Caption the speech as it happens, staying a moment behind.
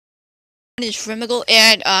Is Shrimmicle,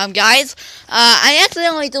 and guys, I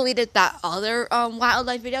accidentally deleted that other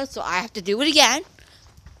wildlife video, so I have to do it again.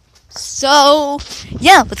 So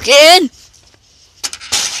yeah, let's get in.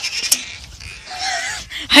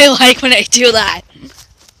 I like when I do that.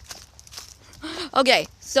 Okay,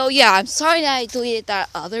 so yeah, I'm sorry that I deleted that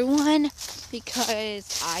other one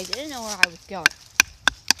because I didn't know where I was going.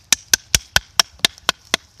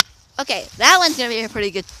 Okay, that one's gonna be a pretty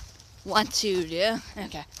good one to do.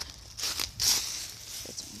 Okay,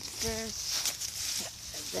 this one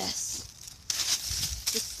first. This.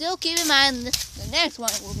 Just still keep in mind the next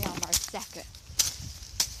one will be on March 2nd.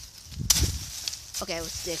 Okay,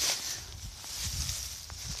 let's dig.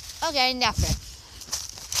 Okay, nothing.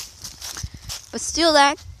 But still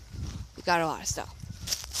that, we got a lot of stuff.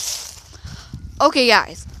 Okay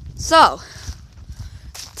guys, so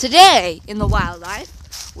today in the wildlife,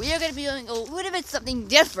 we are going to be doing a little bit something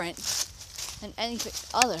different than anything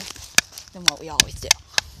other than what we always do.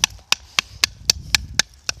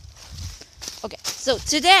 Okay, so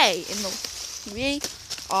today we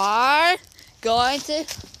are going to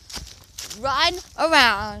run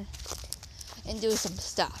around and do some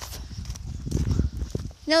stuff.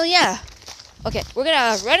 No, yeah. Okay, we're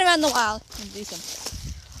gonna run around the wild and do some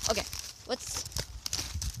stuff. Okay, let's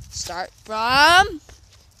start from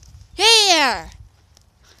here.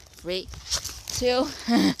 3, 2,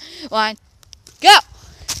 1, go!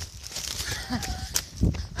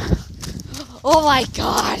 Oh my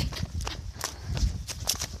god!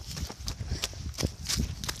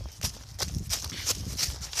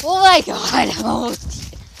 Oh my god! Oh.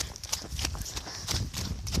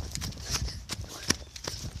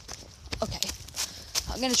 Okay,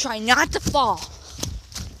 I'm gonna try not to fall.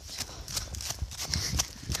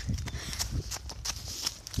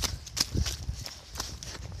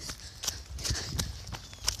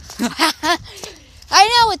 I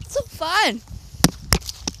know, it's so fun.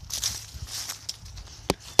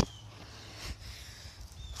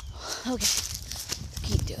 Okay,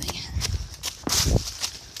 keep doing it.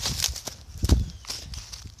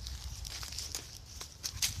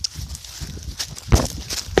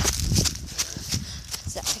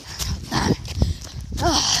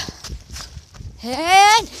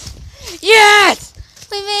 And yes,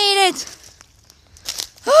 we made it.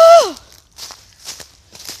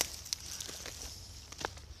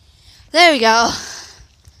 There we go.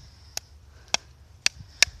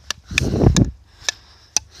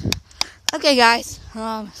 Okay, guys.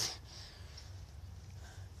 There's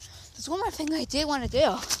one more thing I did want to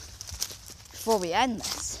do before we end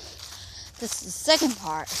this. This is the second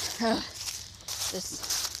part. This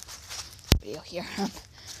video here.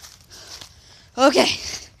 Okay.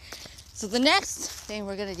 So the next thing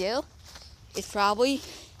we're gonna do is probably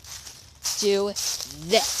do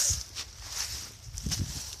this.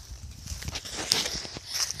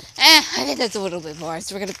 I think that's a little bit more,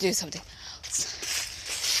 so we're gonna do something else.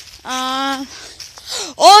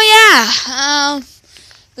 Oh yeah!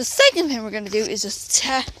 The second thing we're gonna do is just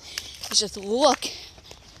look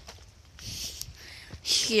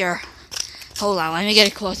here. Hold on, let me get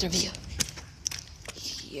a closer view.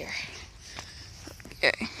 Here.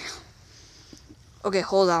 Okay. Okay,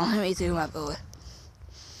 hold on, let me zoom up a little.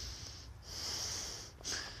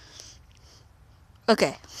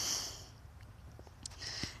 Okay.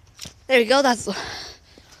 There we go, that's the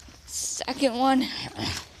second one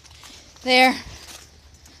there.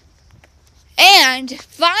 And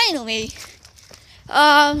finally,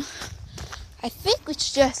 I think we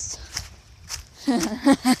should just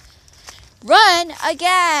run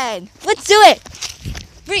again. Let's do it.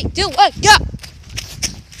 3, 2, 1, go.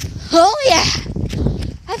 Oh yeah.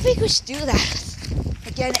 I think we should do that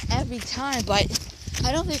again every time, but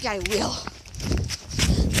I don't think I will.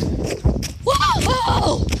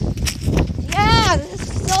 Whoa! Yeah, this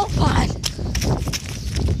is so fun.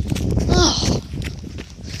 Oh.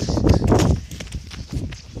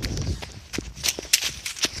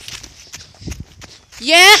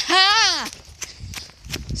 Yeah!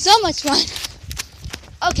 So much fun.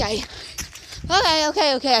 Okay. I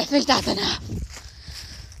think that's enough.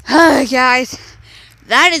 Alright, guys.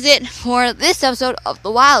 That is it for this episode of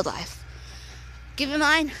The Wildlife. Keep in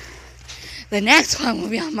mind, the next one will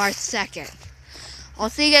be on March 2nd. I'll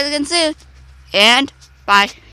see you guys again soon. And bye.